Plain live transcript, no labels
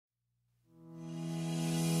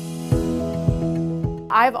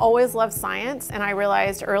I've always loved science, and I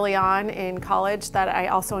realized early on in college that I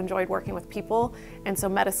also enjoyed working with people, and so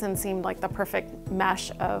medicine seemed like the perfect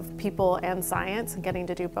mesh of people and science and getting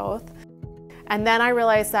to do both. And then I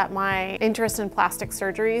realized that my interest in plastic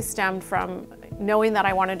surgery stemmed from knowing that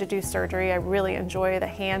I wanted to do surgery. I really enjoy the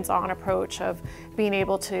hands-on approach of being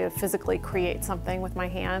able to physically create something with my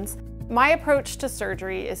hands. My approach to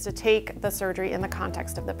surgery is to take the surgery in the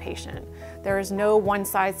context of the patient. There is no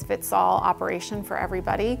one-size-fits-all operation for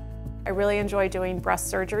everybody. I really enjoy doing breast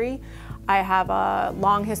surgery. I have a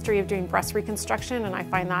long history of doing breast reconstruction, and I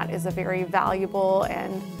find that is a very valuable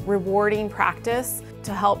and rewarding practice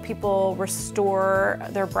to help people restore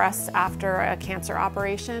their breasts after a cancer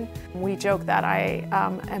operation. We joke that I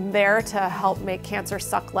am there to help make cancer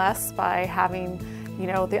suck less by having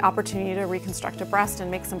the opportunity to reconstruct a breast and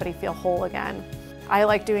make somebody feel whole again. I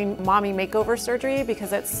like doing mommy makeover surgery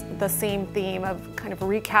because it's the same theme of kind of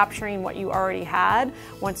recapturing what you already had.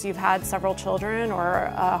 Once you've had several children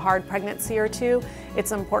or a hard pregnancy or two,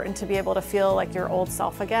 it's important to be able to feel like your old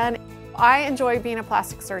self again. I enjoy being a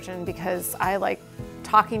plastic surgeon because I like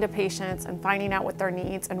talking to patients and finding out what their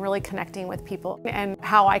needs and really connecting with people and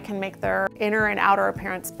how I can make their inner and outer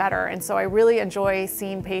appearance better. And so I really enjoy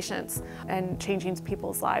seeing patients and changing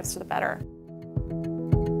people's lives for the better.